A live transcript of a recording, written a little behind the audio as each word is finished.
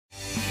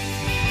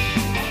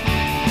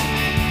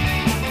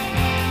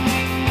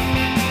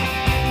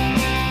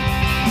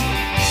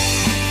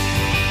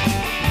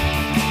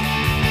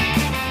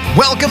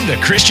Welcome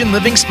to Christian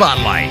Living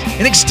Spotlight,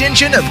 an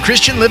extension of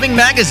Christian Living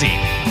Magazine.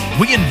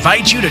 We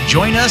invite you to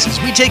join us as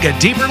we take a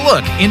deeper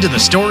look into the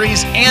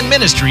stories and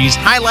ministries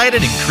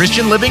highlighted in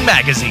Christian Living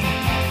Magazine.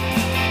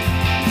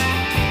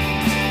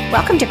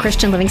 Welcome to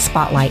Christian Living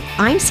Spotlight.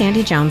 I'm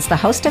Sandy Jones, the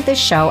host of this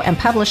show and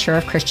publisher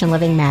of Christian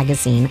Living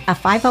Magazine, a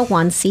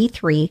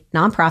 501c3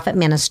 nonprofit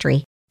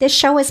ministry. This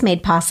show is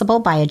made possible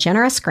by a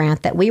generous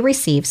grant that we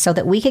receive so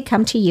that we could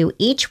come to you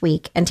each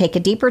week and take a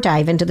deeper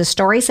dive into the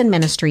stories and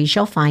ministries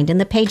you'll find in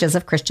the pages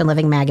of Christian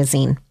Living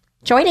Magazine.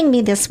 Joining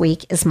me this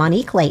week is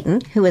Monique Layton,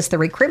 who is the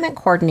recruitment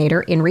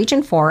coordinator in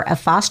Region 4 of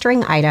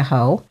Fostering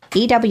Idaho,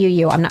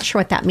 EWU. I'm not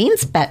sure what that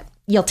means, but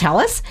you'll tell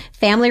us,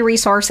 Family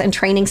Resource and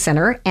Training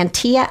Center, and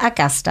Tia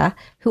Agosta,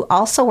 who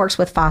also works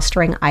with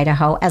Fostering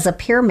Idaho as a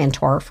peer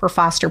mentor for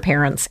foster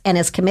parents and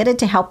is committed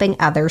to helping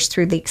others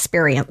through the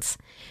experience.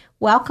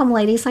 Welcome,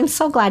 ladies. I'm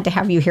so glad to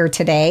have you here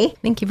today.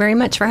 Thank you very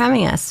much for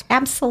having us.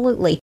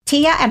 Absolutely.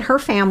 Tia and her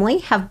family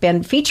have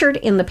been featured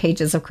in the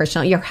pages of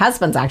Christian. Your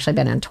husband's actually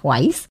been in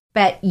twice,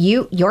 but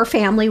your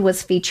family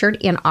was featured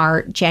in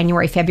our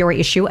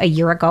February issue a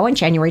year ago in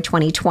January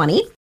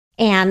 2020.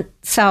 And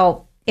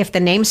so if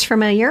the name's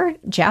familiar,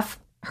 Jeff,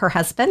 her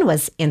husband,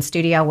 was in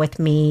studio with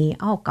me,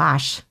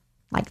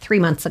 like 3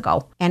 months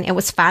ago. And it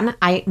was fun.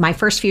 My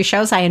first few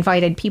shows, I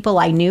invited people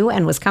I knew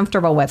and was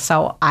comfortable with,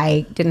 so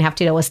I didn't have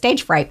to deal with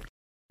stage fright.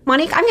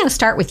 Monique, I'm going to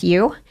start with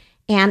you.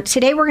 And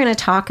today we're going to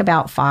talk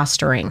about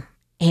fostering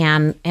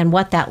and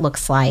what that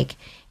looks like.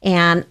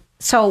 And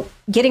so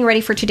getting ready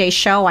for today's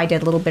show, I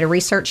did a little bit of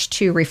research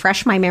to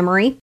refresh my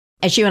memory.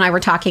 As you and I were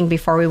talking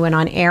before we went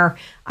on air,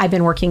 I've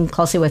been working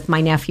closely with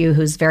my nephew,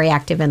 who's very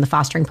active in the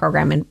fostering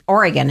program in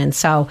Oregon. And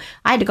so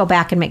I had to go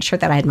back and make sure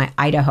that I had my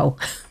Idaho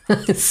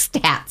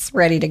stats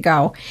ready to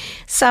go.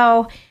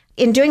 So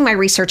in doing my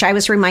research, I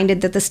was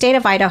reminded that the state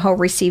of Idaho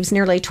receives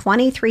nearly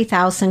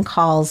 23,000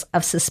 calls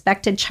of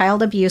suspected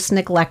child abuse,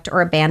 neglect,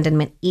 or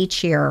abandonment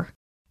each year.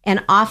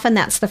 And often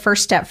that's the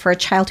first step for a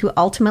child who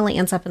ultimately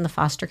ends up in the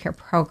foster care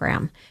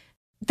program.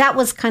 That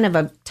was kind of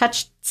a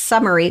touch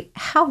summary.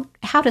 How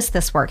does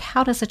this work?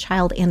 How does a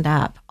child end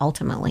up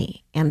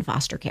ultimately in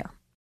foster care?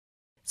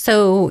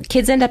 So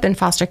kids end up in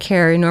foster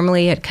care.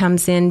 Normally it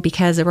comes in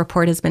because a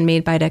report has been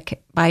made by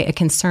a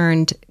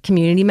concerned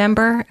community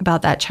member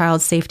about that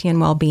child's safety and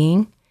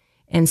well-being.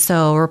 And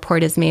so a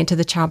report is made to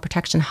the Child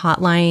Protection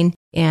Hotline,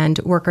 and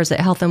workers at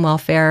Health and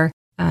Welfare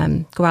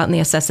go out and they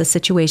assess the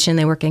situation.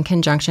 They work in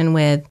conjunction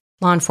with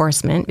law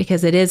enforcement,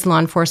 because it is law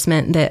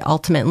enforcement that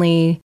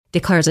ultimately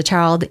declares a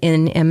child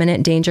in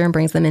imminent danger and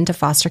brings them into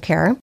foster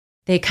care.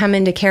 They come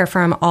into care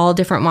from all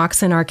different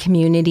walks in our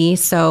community.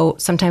 So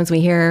sometimes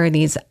we hear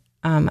these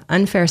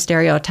unfair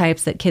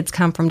stereotypes that kids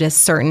come from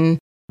just certain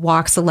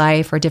walks of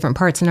life or different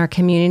parts in our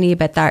community,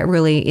 but that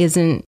really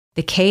isn't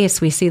the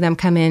case. We see them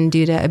come in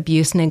due to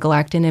abuse,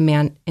 neglect, and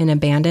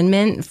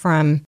abandonment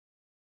from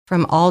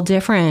all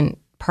different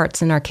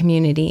parts in our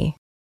community.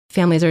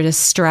 Families are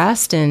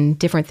distressed and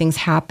different things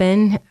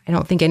happen. I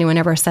don't think anyone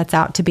ever sets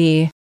out to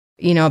be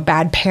a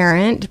bad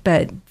parent,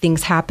 but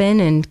things happen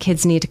and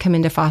kids need to come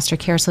into foster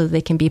care so that they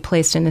can be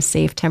placed in a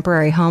safe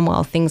temporary home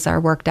while things are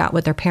worked out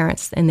with their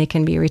parents and they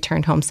can be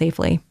returned home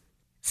safely.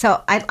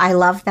 So I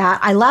love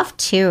that. I love,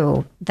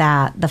 too,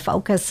 that the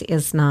focus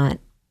is not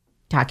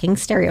talking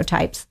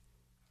stereotypes,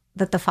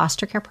 that the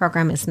foster care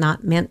program is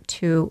not meant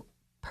to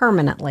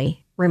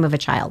permanently remove a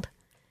child.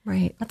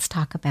 Right. Let's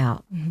talk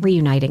about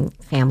reuniting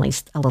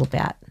families a little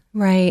bit.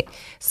 Right.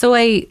 So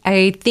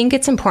I think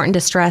it's important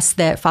to stress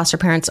that foster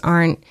parents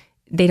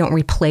they don't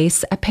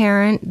replace a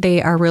parent.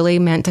 They are really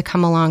meant to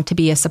come along to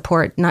be a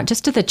support, not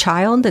just to the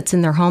child that's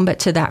in their home, but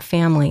to that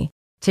family,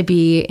 to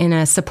be in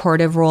a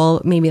supportive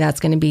role. Maybe that's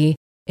going to be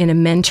in a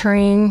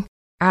mentoring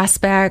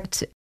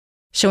aspect,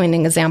 showing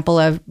an example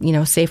of,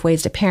 safe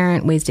ways to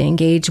parent, ways to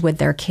engage with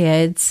their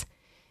kids.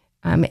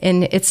 And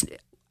it's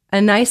a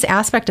nice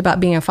aspect about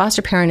being a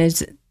foster parent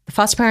is the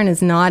foster parent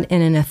is not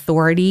in an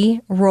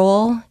authority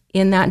role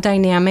in that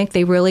dynamic.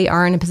 They really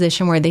are in a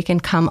position where they can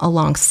come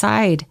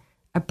alongside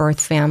a birth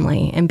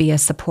family and be a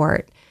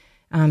support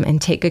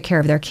and take good care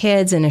of their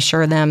kids and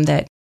assure them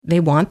that they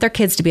want their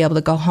kids to be able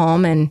to go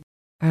home and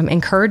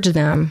encourage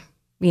them,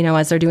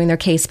 as they're doing their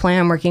case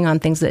plan, working on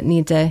things that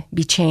need to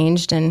be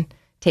changed and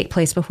take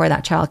place before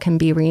that child can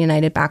be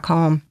reunited back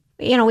home.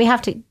 I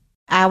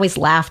always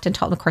laughed and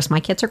told, of course, my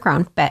kids are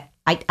grown, but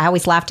I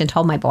always laughed and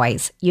told my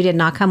boys, you did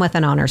not come with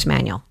an owner's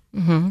manual,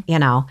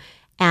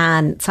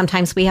 and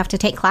sometimes we have to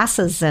take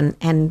classes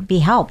and be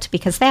helped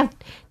because they have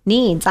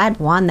needs. I had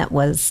one that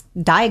was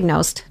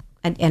diagnosed,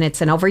 and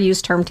it's an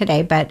overused term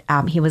today, but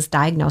he was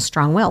diagnosed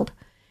strong-willed,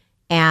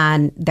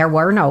 and there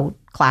were no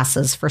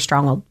classes for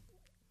strong-willed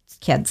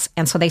kids.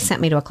 And so they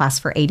sent me to a class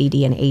for ADD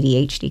and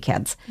ADHD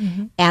kids.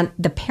 Mm-hmm. And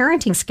the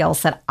parenting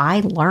skills that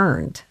I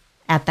learned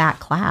at that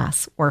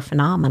class were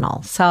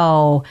phenomenal.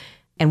 So,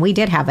 and we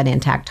did have an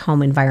intact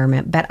home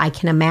environment, but I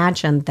can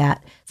imagine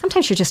that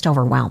sometimes you're just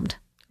overwhelmed.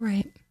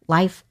 Right.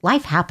 Life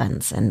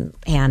happens.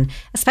 And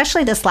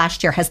especially this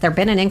last year, has there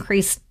been an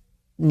increase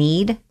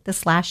need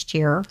this last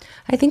year?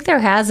 I think there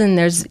has, and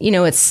there's,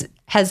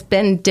 has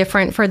been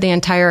different for the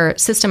entire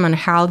system on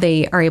how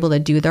they are able to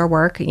do their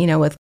work,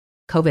 with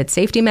COVID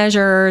safety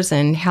measures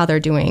and how they're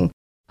doing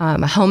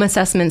home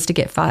assessments to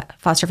get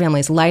foster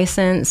families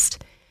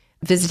licensed.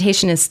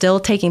 Visitation is still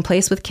taking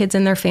place with kids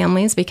and their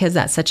families because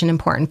that's such an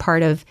important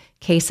part of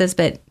cases.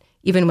 But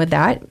even with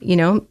that,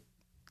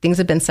 things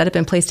have been set up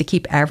in place to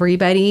keep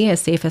everybody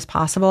as safe as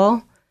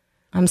possible.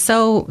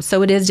 So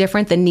it is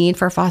different. The need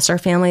for foster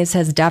families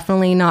has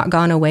definitely not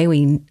gone away.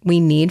 We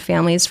need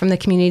families from the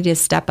community to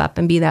step up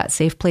and be that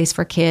safe place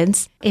for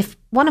kids. If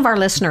one of our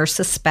listeners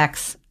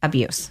suspects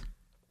abuse,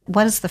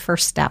 what is the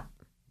first step?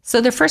 So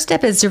the first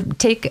step is to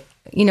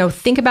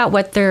think about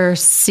what they're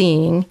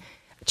seeing.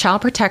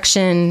 Child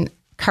protection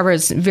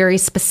covers very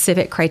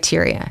specific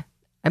criteria: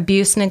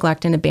 abuse,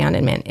 neglect, and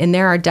abandonment. And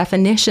there are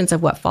definitions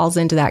of what falls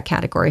into that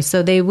category.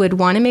 So they would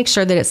want to make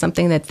sure that it's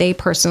something that they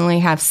personally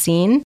have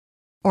seen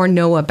or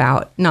know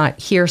about, not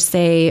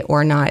hearsay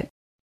or not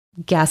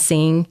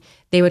guessing.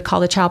 They would call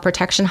the child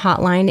protection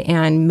hotline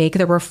and make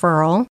the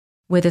referral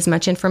with as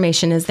much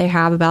information as they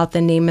have about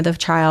the name of the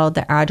child,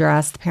 the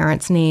address, the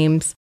parents'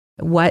 names,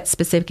 what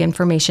specific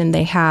information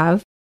they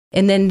have.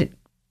 And then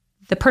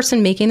the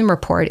person making the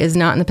report is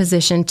not in the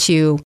position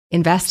to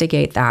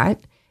investigate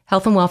that.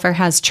 Health and Welfare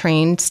has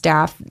trained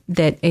staff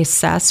that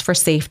assess for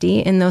safety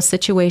in those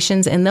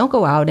situations, and they'll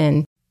go out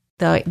and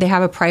they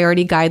have a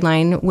priority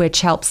guideline,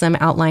 which helps them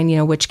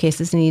outline, which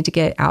cases they need to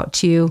get out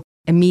to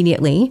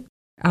immediately,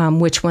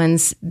 which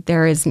ones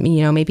there is,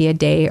 maybe a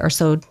day or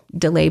so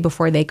delay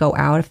before they go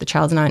out if the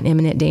child's not in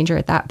imminent danger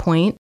at that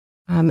point.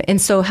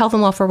 And so Health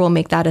and Welfare will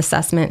make that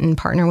assessment and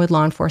partner with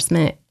law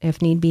enforcement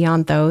if need be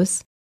on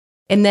those.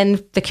 And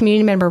then the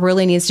community member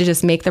really needs to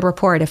just make the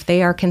report. If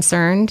they are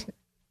concerned,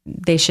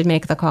 they should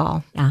make the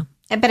call. Yeah.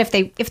 But if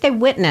they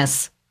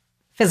witness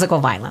physical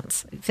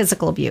violence,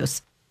 physical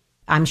abuse,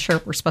 I'm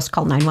sure we're supposed to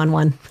call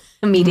 911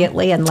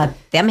 immediately and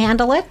let them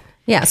handle it.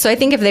 Yeah. So I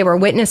think if they were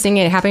witnessing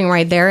it happening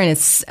right there and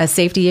it's a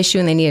safety issue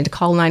and they needed to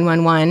call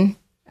 911,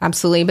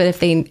 absolutely. But if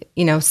they,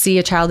 see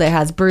a child that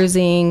has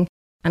bruising,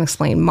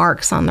 unexplained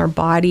marks on their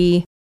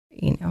body,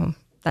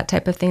 that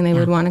type of thing, they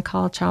would want to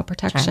call child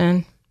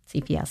protection.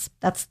 CPS.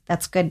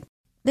 That's good.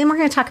 Then we're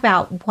going to talk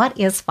about what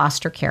is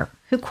foster care.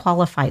 Who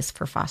qualifies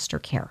for foster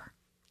care?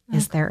 Okay.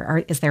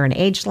 Is there an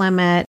age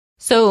limit?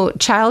 So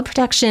child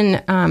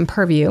protection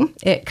purview,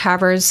 it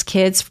covers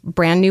kids,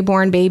 brand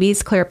newborn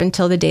babies, clear up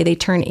until the day they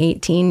turn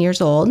 18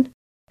 years old,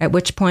 at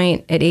which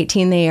point at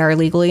 18 they are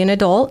legally an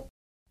adult.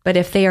 But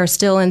if they are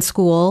still in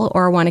school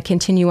or want to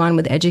continue on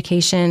with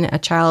education, a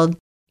child,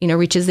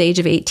 reaches the age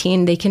of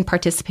 18, they can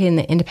participate in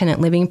the independent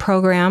living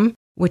program,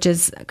 which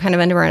is kind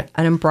of under an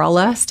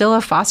umbrella still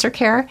of foster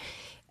care,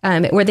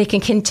 where they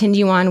can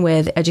continue on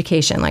with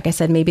education. Like I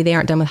said, maybe they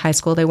aren't done with high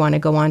school. They want to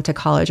go on to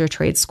college or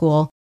trade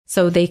school.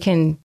 So they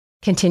can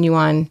continue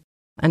on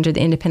under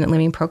the independent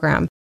living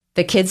program.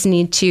 The kids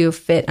need to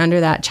fit under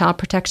that child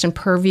protection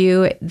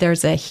purview.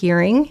 There's a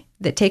hearing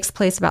that takes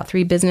place about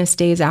 3 business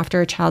days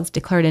after a child's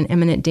declared in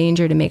imminent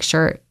danger to make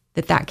sure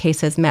that case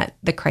has met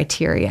the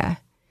criteria.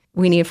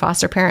 We need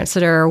foster parents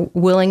that are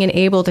willing and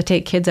able to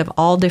take kids of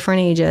all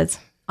different ages.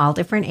 All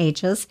different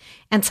ages.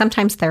 And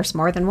sometimes there's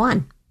more than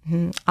one.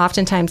 Mm-hmm.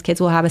 Oftentimes kids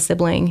will have a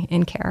sibling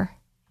in care.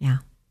 Yeah.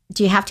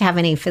 Do you have to have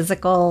any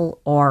physical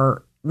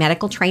or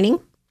medical training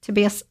to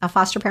be a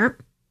foster parent?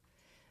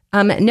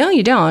 No,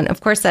 you don't.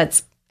 Of course,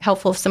 that's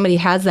helpful if somebody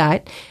has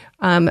that.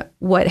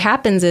 What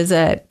happens is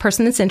a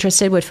person that's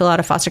interested would fill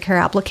out a foster care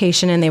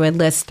application and they would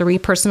list 3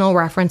 personal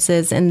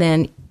references, and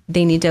then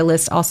they need to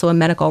list also a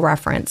medical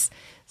reference.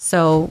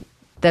 So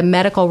the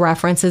medical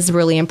reference is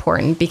really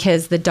important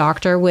because the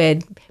doctor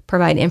would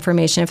provide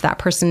information if that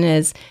person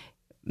is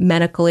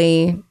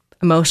medically,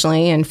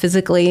 emotionally, and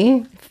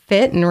physically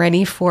fit and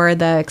ready for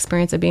the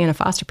experience of being a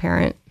foster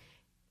parent.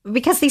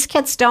 Because these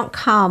kids don't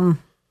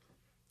come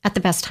at the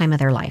best time of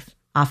their life.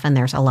 Often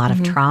there's a lot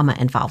of trauma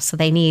involved. So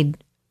they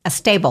need a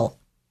stable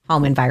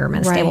home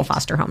environment, stable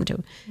foster home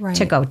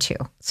to go to.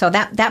 So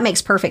that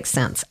makes perfect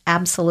sense.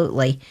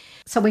 Absolutely.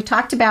 So we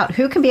talked about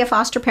who can be a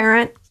foster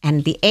parent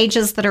and the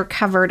ages that are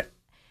covered.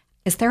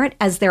 Is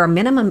there a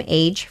minimum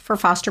age for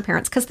foster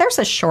parents? Because there's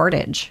a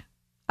shortage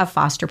of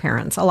foster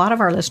parents. A lot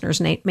of our listeners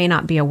may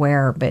not be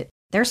aware, but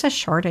there's a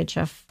shortage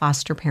of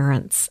foster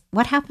parents.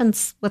 What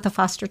happens with a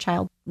foster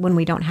child when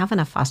we don't have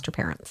enough foster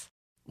parents?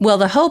 Well,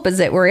 the hope is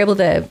that we're able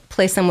to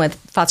place them with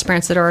foster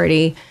parents that are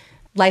already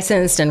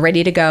licensed and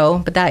ready to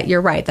go. But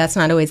you're right, that's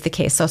not always the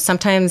case. So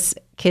sometimes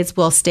kids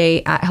will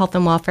stay at Health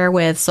and Welfare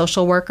with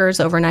social workers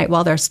overnight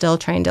while they're still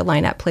trying to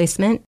line up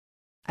placement.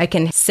 I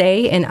can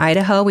say in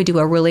Idaho, we do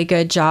a really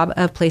good job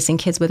of placing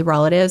kids with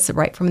relatives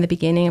right from the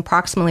beginning.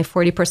 Approximately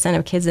 40%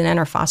 of kids that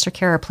enter foster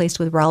care are placed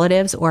with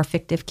relatives or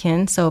fictive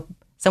kin. So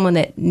someone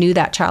that knew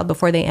that child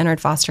before they entered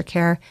foster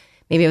care.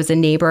 Maybe it was a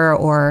neighbor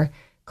or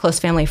close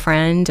family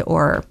friend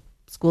or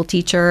school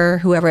teacher,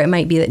 whoever it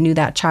might be that knew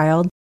that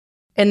child.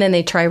 And then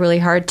they try really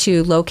hard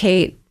to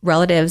locate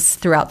relatives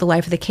throughout the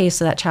life of the case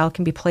so that child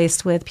can be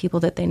placed with people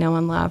that they know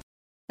and love.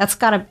 That's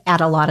got to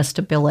add a lot of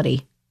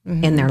stability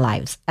in their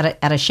lives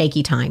at a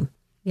shaky time.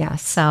 Yeah.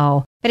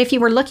 So, but if you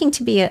were looking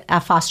to be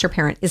a foster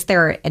parent, is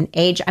there an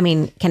age? I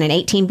mean, can an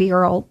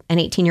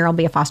 18-year-old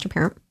be a foster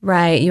parent?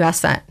 Right. You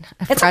asked that.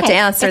 I forgot to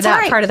answer It's that all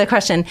right. part of the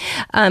question.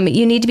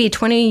 You need to be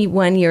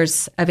 21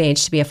 years of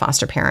age to be a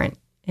foster parent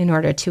in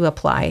order to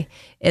apply.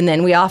 And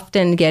then we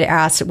often get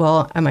asked,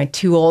 well, am I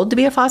too old to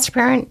be a foster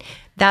parent?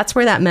 That's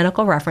where that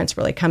medical reference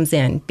really comes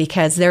in,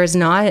 because there is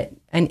not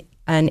an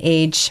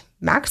age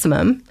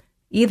maximum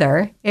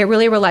either. It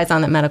really relies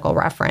on that medical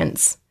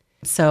reference.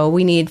 So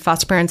we need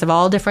foster parents of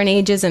all different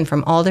ages and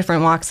from all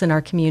different walks in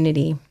our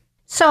community.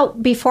 So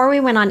before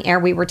we went on air,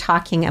 we were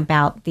talking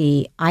about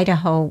the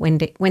Idaho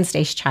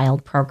Wednesday's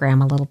Child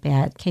program a little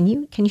bit. Can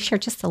you share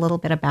just a little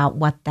bit about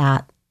what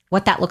that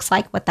looks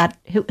like?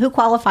 Who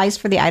qualifies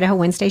for the Idaho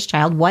Wednesday's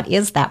Child? What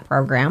is that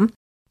program?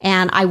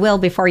 And I will,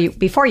 before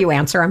you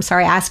answer, I'm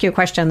sorry, ask you a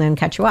question and then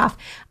cut you off.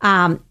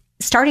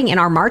 Starting in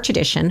our March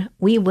edition,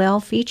 we will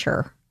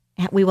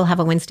have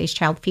a Wednesday's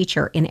Child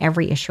feature in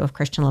every issue of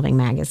Christian Living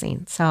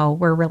magazine. So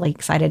we're really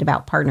excited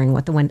about partnering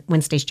with the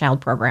Wednesday's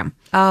Child program.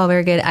 Oh,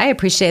 very good. I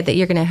appreciate that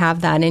you're going to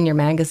have that in your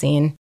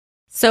magazine.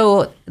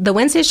 So the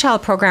Wednesday's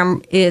Child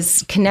program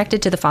is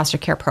connected to the foster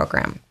care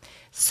program.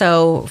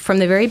 So from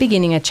the very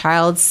beginning, a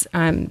child's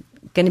going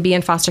to be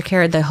in foster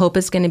care. The hope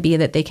is going to be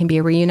that they can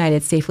be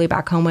reunited safely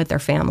back home with their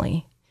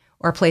family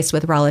or placed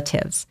with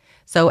relatives.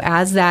 So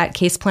as that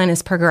case plan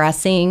is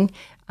progressing,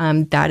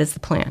 that is the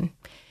plan.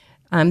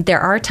 There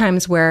are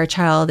times where a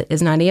child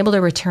is not able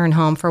to return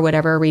home for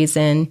whatever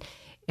reason,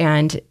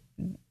 and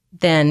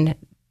then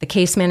the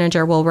case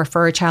manager will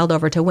refer a child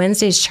over to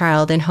Wednesday's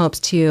Child in hopes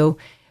to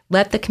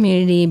let the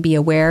community be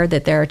aware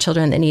that there are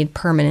children that need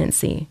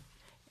permanency.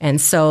 And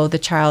so the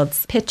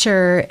child's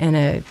picture and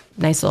a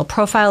nice little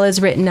profile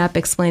is written up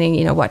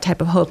explaining, what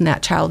type of hope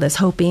that child is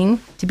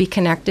hoping to be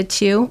connected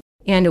to.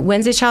 And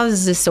Wednesday's Child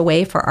is just a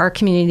way for our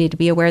community to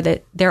be aware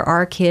that there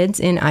are kids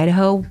in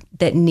Idaho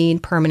that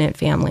need permanent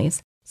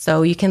families.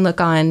 So you can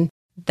look on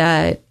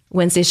the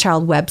Wednesday's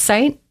Child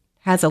website,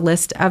 has a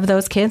list of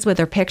those kids with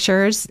their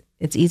pictures.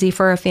 It's easy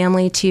for a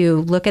family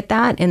to look at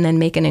that and then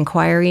make an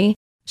inquiry.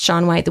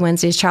 Sean White, the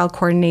Wednesday's Child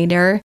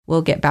coordinator,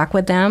 will get back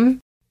with them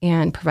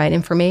and provide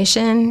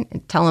information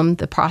and tell them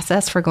the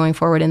process for going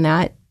forward in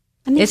that.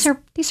 And these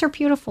are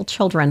beautiful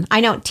children. I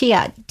know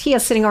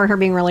Tia's sitting over here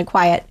being really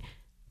quiet,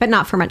 but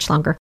not for much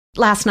longer.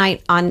 Last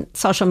night on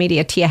social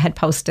media, Tia had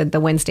posted the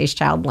Wednesday's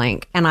Child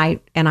link, and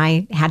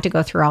I had to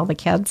go through all the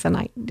kids, and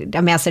I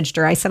messaged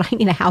her. I said, I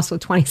need a house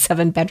with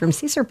 27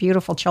 bedrooms. These are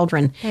beautiful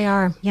children. They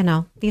are.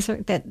 These are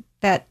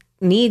that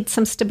need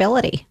some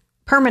stability,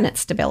 permanent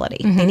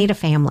stability. Mm-hmm. They need a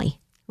family.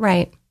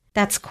 Right.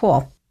 That's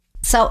cool.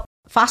 So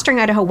Fostering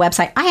Idaho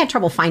website, I had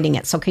trouble finding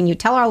it. So can you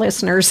tell our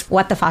listeners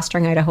what the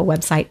Fostering Idaho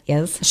website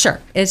is? Sure.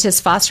 It's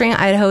just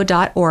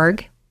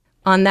fosteringidaho.org.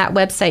 On that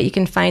website, you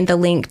can find the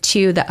link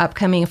to the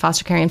upcoming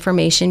foster care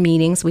information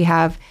meetings. We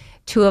have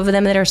 2 of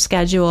them that are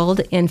scheduled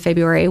in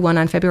February, one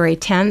on February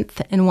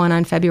 10th and one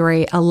on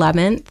February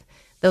 11th.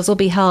 Those will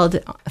be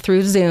held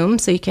through Zoom,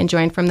 so you can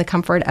join from the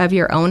comfort of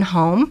your own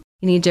home.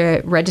 You need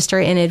to register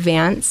in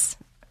advance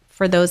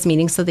for those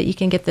meetings so that you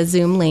can get the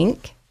Zoom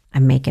link.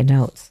 I'm making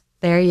notes.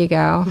 There you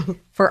go.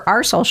 For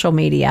our social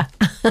media.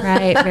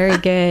 Right. Very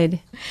good.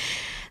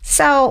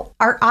 So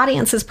our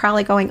audience is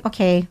probably going,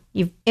 okay,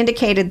 you've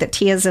indicated that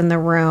Tia's in the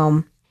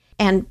room,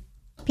 and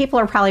people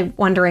are probably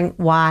wondering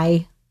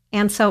why.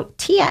 And so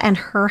Tia and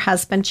her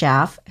husband,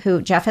 Jeff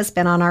has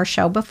been on our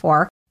show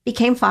before,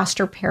 became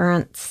foster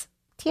parents.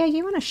 Tia,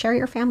 you want to share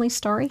your family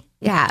story?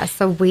 Yeah,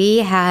 so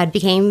we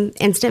became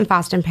instant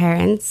foster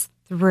parents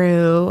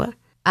through,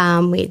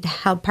 we'd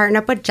helped partner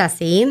up with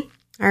Jesse,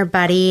 our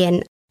buddy,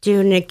 and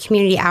doing a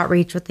community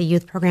outreach with the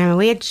youth program. And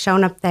we had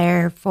shown up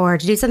there to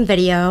do some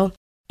video.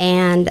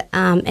 And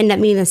ended up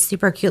meeting this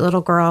super cute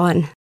little girl,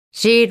 and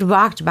she'd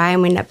walked by,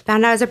 and we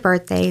found out it was her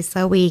birthday,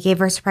 so we gave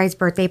her a surprise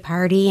birthday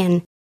party,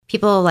 and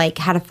people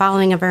had a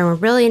following of her and were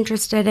really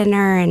interested in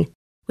her, and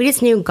we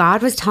just knew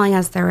God was telling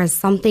us there was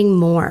something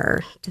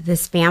more to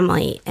this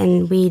family,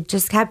 and we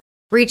just kept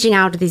reaching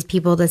out to these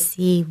people to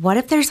see what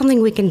if there's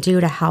something we can do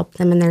to help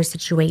them in their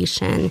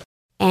situation,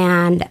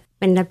 and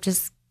ended up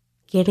just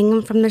getting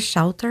them from the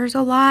shelters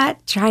a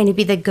lot, trying to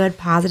be the good,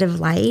 positive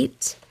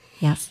light.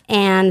 Yes.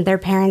 And their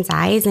parents'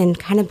 eyes, and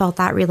kind of built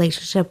that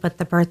relationship with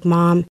the birth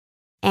mom.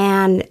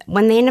 And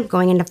when they ended up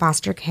going into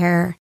foster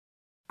care,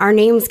 our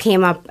names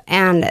came up,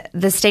 and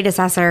the state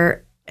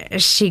assessor,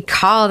 she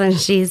called and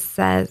she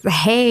says,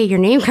 hey, your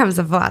name comes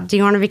up a lot. Do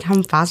you want to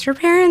become foster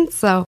parents?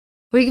 So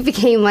we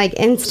became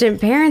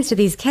instant parents to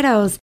these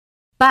kiddos,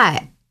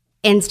 but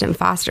instant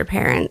foster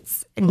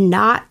parents,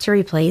 not to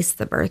replace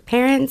the birth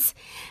parents.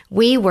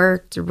 We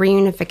worked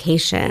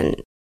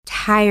reunification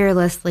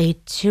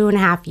tirelessly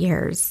 2.5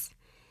 years.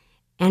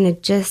 And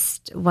it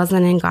just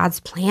wasn't in God's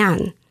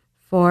plan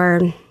for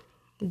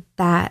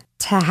that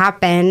to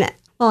happen.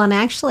 Well, and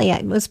actually,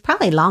 it was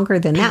probably longer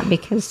than that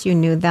because you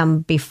knew them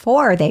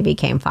before they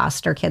became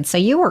foster kids. So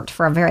you worked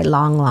for a very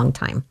long, long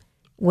time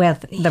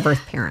with the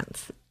birth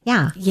parents.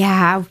 Yeah.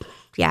 Yeah.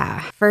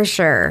 Yeah, for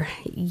sure.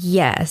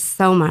 Yes,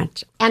 so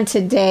much. And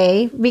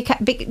today, because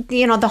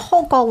the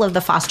whole goal of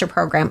the foster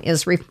program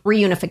is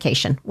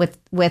reunification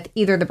with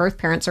either the birth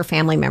parents or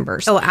family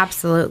members. Oh,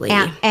 absolutely.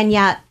 And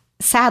yet,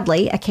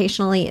 sadly,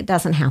 occasionally it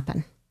doesn't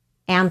happen.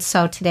 And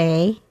so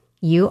today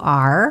you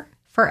are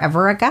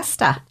forever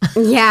Agosta.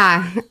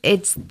 Yeah,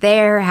 it's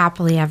there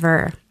happily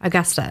ever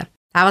Agosta.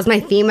 That was my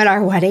theme at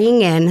our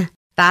wedding, and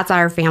that's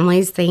our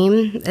family's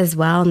theme as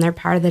well, and they're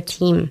part of the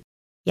team.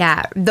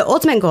 Yeah, the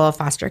ultimate goal of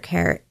foster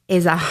care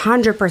is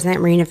 100%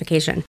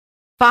 reunification.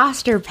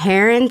 Foster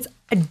parents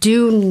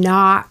do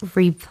not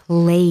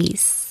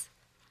replace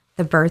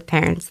the birth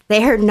parents.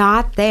 They are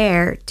not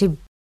there to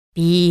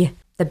be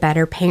the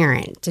better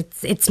parent.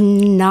 It's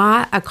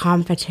not a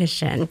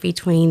competition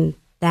between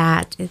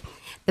that.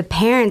 The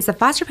parents, the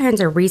foster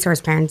parents are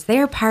resource parents. They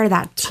are part of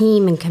that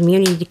team and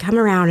community to come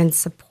around and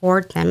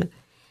support them,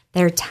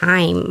 their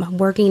time,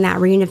 working that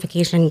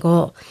reunification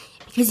goal.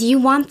 Because you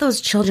want those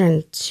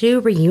children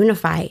to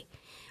reunify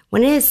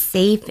when it is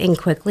safe and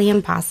quickly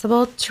and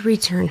possible to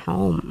return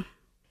home.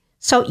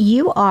 So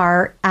you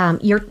are,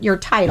 your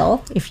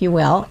title, if you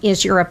will,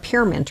 is you're a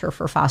peer mentor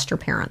for foster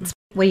parents.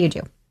 What do you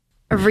do?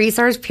 A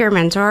resource peer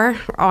mentor.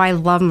 Oh, I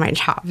love my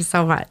job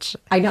so much.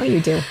 I know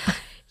you do.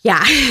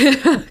 Yeah.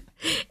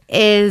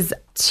 Is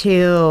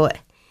to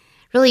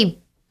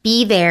really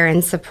be there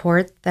and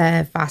support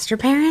the foster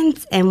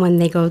parents and when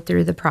they go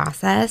through the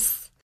process,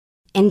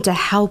 and to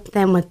help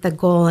them with the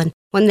goal. And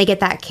when they get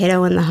that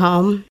kiddo in the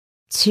home,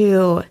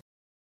 to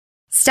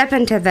step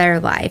into their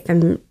life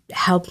and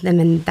help them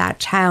in that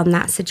child, in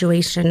that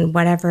situation,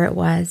 whatever it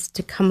was,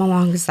 to come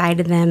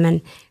alongside of them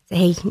and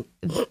say, hey,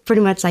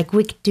 pretty much like,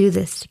 we could do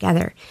this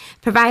together.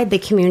 Provide the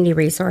community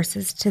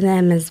resources to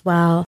them as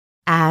well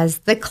as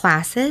the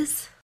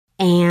classes.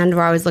 And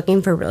we're always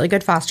looking for really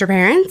good foster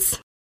parents.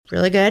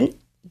 Really good.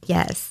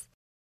 Yes.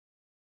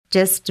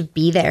 Just to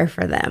be there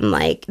for them.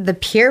 Like the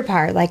peer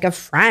part, like a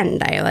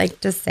friend. I like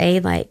to say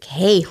like,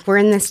 hey, we're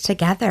in this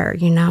together,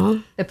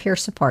 The peer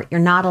support. You're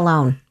not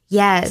alone.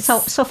 Yes.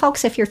 So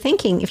folks, if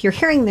you're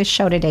hearing this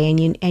show today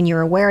and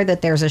you're aware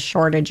that there's a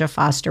shortage of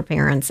foster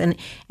parents and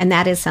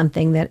that is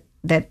something that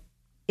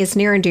is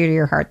near and dear to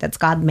your heart, that's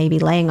God maybe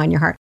laying on your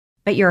heart,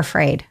 but you're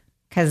afraid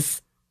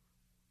because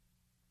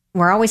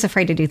we're always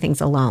afraid to do things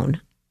alone.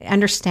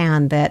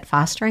 Understand that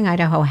Fostering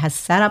Idaho has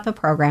set up a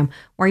program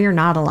where you're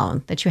not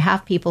alone, that you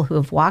have people who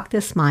have walked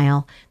this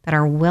mile that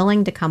are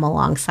willing to come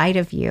alongside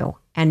of you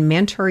and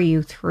mentor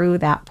you through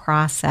that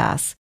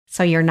process.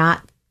 So you're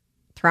not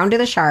thrown to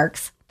the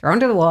sharks, thrown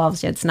to the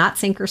wolves. It's not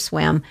sink or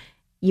swim.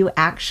 You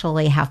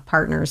actually have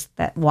partners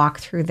that walk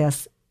through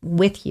this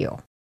with you.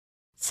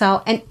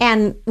 So,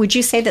 and would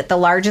you say that the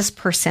largest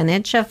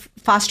percentage of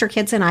foster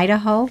kids in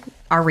Idaho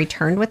are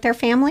returned with their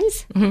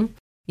families? Mm-hmm.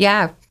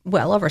 Yeah,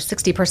 well over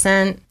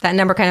 60%. That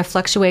number kind of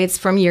fluctuates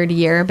from year to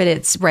year, but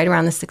it's right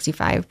around the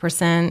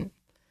 65%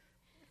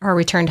 are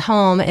returned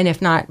home. And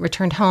if not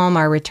returned home,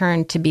 are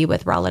returned to be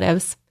with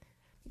relatives.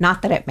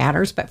 Not that it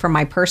matters, but from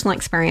my personal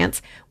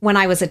experience, when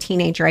I was a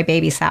teenager, I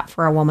babysat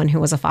for a woman who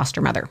was a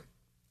foster mother.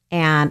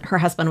 And her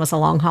husband was a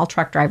long-haul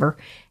truck driver.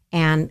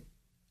 And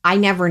I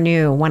never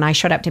knew when I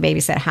showed up to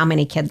babysit how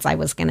many kids I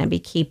was going to be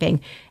keeping.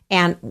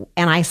 And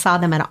I saw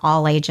them at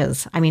all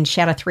ages. I mean,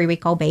 she had a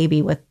 3-week-old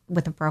baby with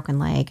a broken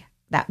leg.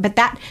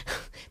 That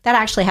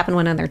actually happened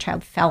when another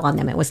child fell on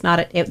them. It was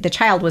not the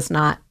child was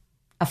not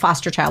a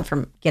foster child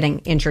from getting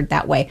injured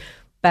that way.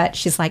 But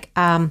she's like,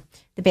 the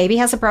baby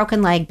has a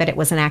broken leg, but it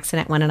was an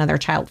accident when another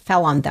child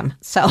fell on them.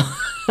 So,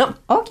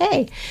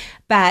 okay.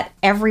 But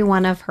every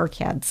one of her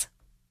kids,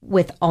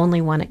 with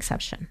only one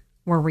exception,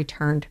 were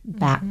returned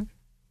back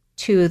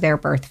to their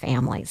birth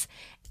families.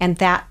 And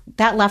that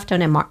left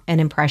an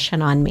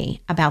impression on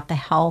me about the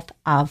health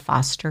of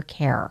foster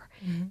care.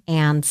 Mm-hmm.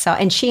 And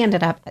she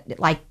ended up,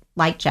 like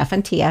Jeff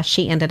and Tia,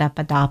 she ended up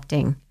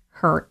adopting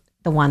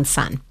the one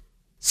son.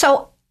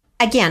 So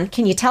again,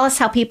 can you tell us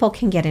how people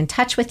can get in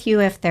touch with you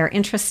if they're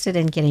interested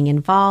in getting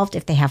involved,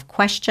 if they have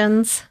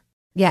questions?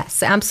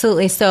 Yes,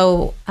 absolutely.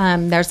 So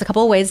there's a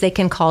couple of ways they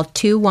can call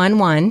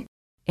 211,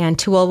 and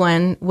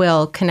 211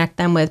 will connect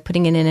them with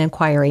putting in an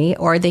inquiry,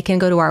 or they can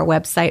go to our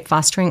website,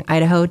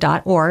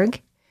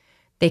 fosteringidaho.org.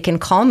 They can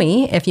call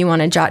me if you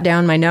want to jot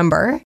down my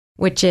number,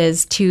 which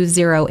is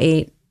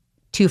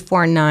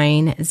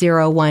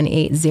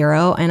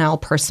 208-249-0180, and I'll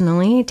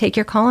personally take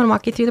your call and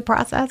walk you through the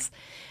process.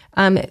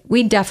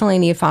 We definitely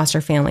need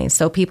foster families.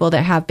 So people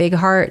that have big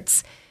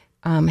hearts,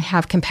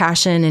 have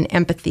compassion and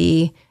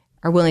empathy,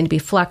 are willing to be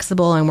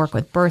flexible and work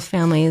with birth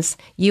families.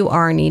 You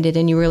are needed,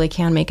 and you really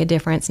can make a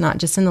difference, not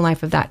just in the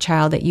life of that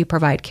child that you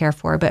provide care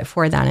for, but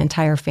for that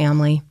entire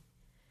family.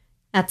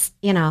 That's,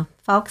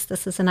 folks,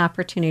 this is an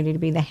opportunity to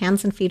be the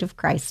hands and feet of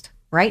Christ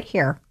right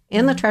here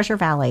in the Treasure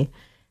Valley,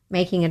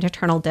 making an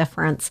eternal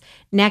difference.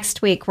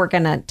 Next week, we're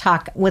going to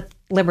talk with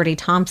Liberty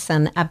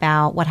Thompson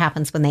about what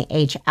happens when they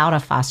age out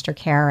of foster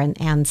care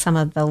and some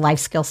of the life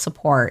skill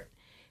support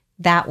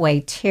that way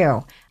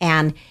too.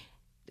 And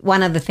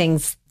one of the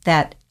things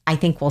that I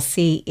think we'll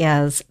see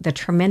is the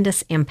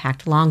tremendous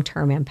impact,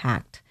 long-term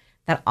impact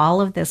that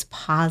all of this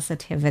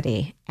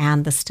positivity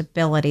and the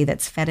stability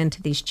that's fed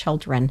into these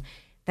children,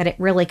 that it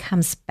really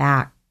comes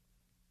back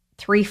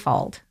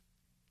threefold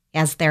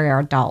as they are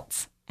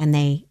adults, and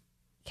they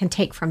can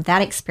take from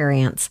that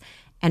experience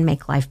and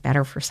make life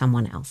better for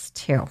someone else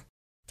too.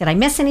 Did I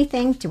miss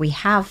anything? Do we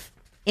have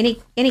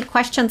any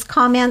questions,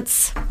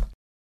 comments?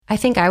 I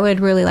think I would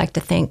really like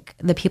to thank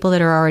the people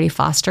that are already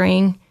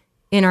fostering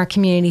in our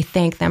community,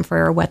 thank them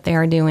for what they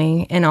are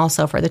doing, and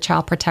also for the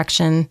child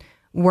protection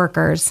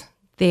workers.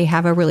 They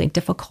have a really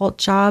difficult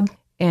job,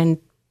 and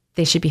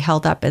they should be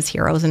held up as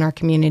heroes in our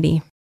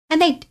community.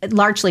 And they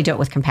largely do it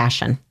with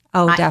compassion.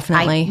 Oh,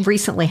 definitely. I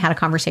recently had a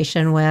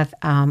conversation with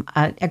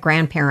a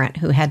grandparent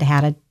who had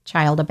had a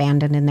child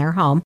abandoned in their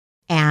home,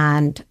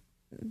 and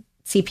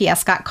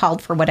CPS got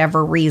called for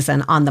whatever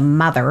reason on the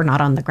mother,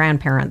 not on the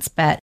grandparents,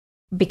 but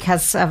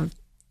because of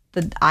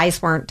the I's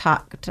weren't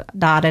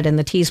dotted and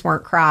the T's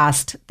weren't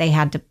crossed, they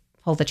had to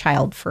pull the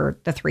child for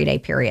the 3-day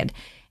period.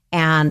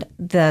 And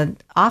the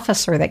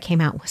officer that came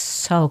out was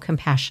so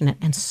compassionate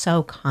and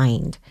so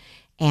kind.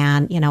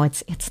 And, you know,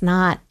 it's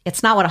not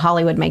what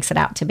Hollywood makes it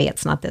out to be.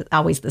 It's not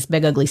always this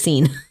big, ugly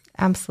scene.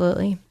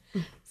 Absolutely.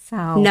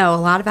 So no, a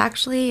lot of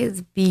actually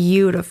is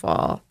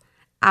beautiful.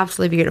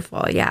 Absolutely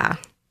beautiful. Yeah.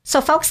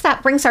 So, folks,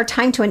 that brings our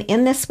time to an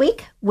end this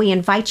week. We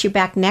invite you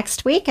back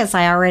next week. As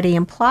I already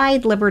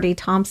implied, Liberty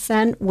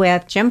Thompson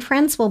with Gym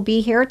Friends will be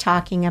here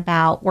talking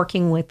about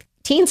working with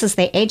teens as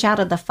they age out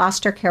of the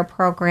foster care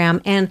program.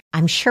 And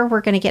I'm sure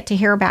we're going to get to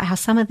hear about how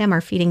some of them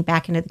are feeding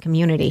back into the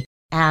community,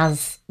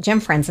 as Gym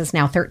Friends is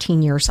now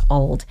 13 years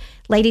old.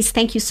 Ladies,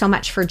 thank you so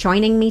much for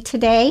joining me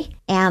today.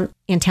 And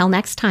until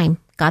next time,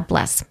 God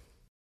bless.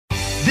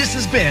 This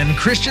has been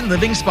Christian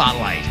Living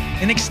Spotlight,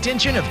 an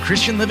extension of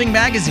Christian Living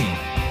Magazine,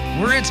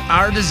 where it's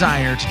our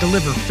desire to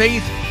deliver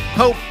faith,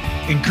 hope,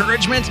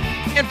 encouragement,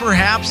 and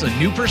perhaps a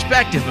new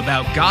perspective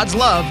about God's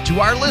love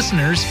to our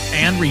listeners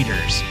and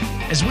readers,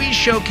 as we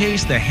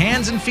showcase the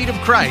hands and feet of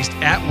Christ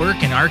at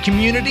work in our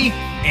community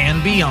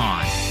and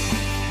beyond.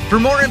 For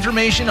more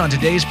information on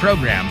today's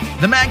program,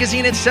 the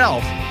magazine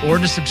itself, or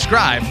to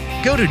subscribe,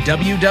 go to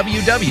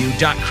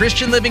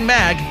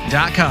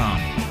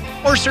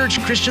www.christianlivingmag.com or search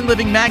Christian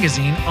Living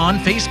Magazine on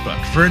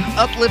Facebook for an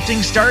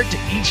uplifting start to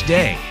each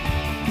day.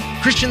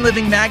 Christian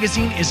Living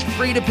Magazine is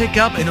free to pick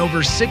up in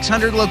over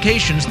 600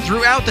 locations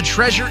throughout the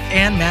Treasure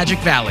and Magic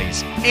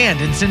Valleys and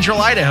in Central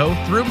Idaho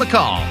through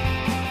McCall.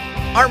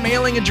 Our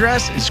mailing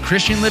address is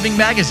Christian Living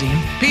Magazine,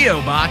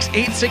 P.O. Box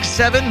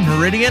 867,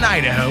 Meridian,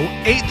 Idaho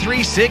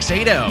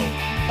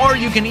 83680. Or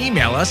you can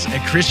email us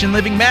at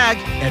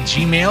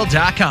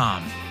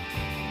christianlivingmag@gmail.com.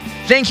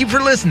 Thank you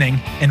for listening,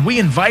 and we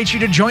invite you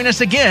to join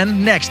us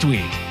again next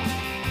week.